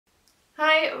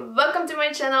Hi, welcome to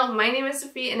my channel. My name is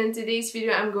Sophie and in today's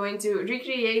video I'm going to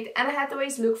recreate Anne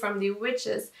Hathaway's look from The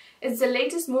Witches. It's the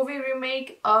latest movie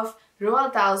remake of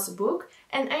Roald Dahl's book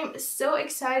and I'm so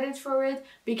excited for it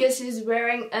because she's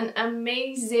wearing an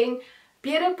amazing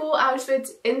poule outfit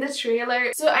in the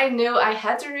trailer. So I know I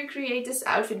had to recreate this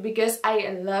outfit because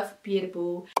I love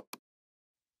poule.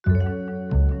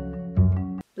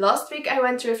 Last week I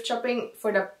went thrift shopping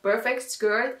for the perfect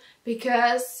skirt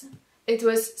because it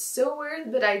was so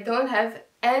weird, but I don't have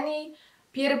any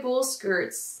poule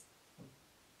skirts.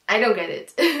 I don't get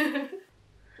it.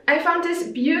 I found this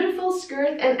beautiful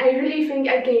skirt and I really think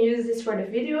I can use this for the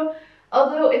video.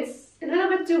 Although it's a little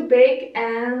bit too big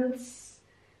and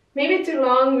maybe too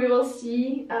long, we will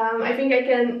see. I think I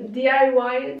can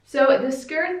DIY it. So the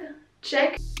skirt,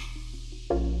 check.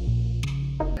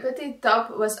 But the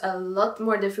top was a lot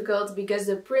more difficult because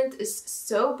the print is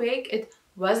so big. It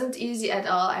wasn't easy at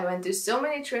all. I went to so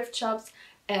many thrift shops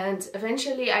and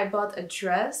eventually I bought a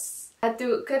dress. I had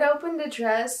to cut open the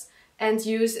dress and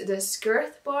use the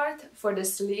skirt part for the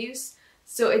sleeves.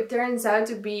 So it turns out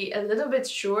to be a little bit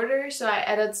shorter, so I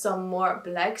added some more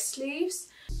black sleeves.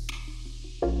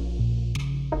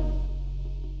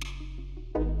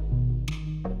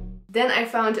 Then I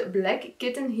found black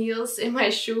kitten heels in my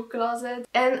shoe closet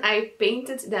and I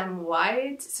painted them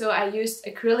white. So I used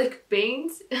acrylic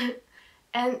paint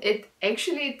and it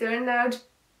actually turned out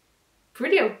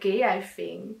pretty okay, I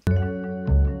think.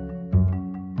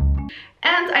 And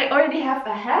I already have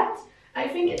a hat. I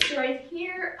think it's right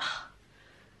here.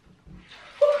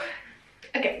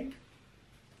 Okay.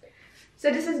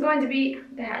 So this is going to be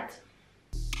the hat.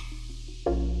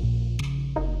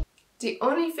 The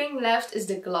only thing left is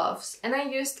the gloves and I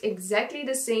used exactly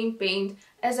the same paint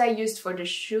as I used for the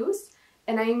shoes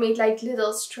and I made like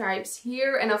little stripes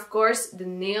here and of course the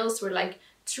nails were like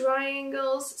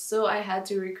triangles, so I had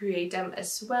to recreate them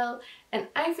as well and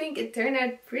I think it turned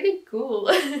out pretty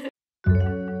cool.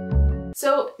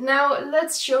 So now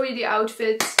let's show you the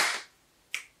outfit.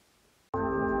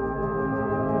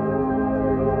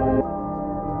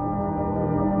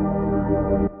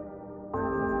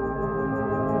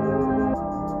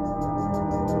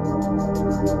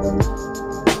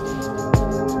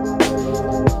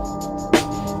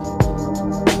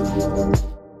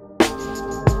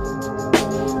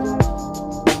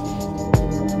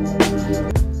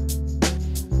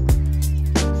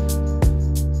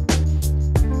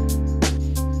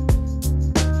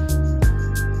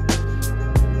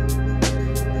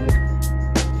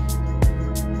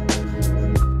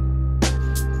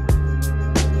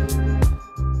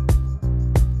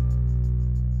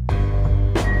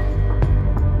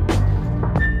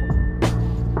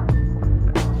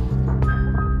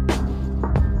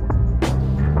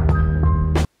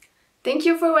 Thank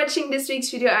you for watching this week's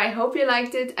video. I hope you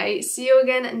liked it. I see you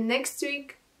again next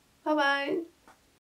week. Bye bye.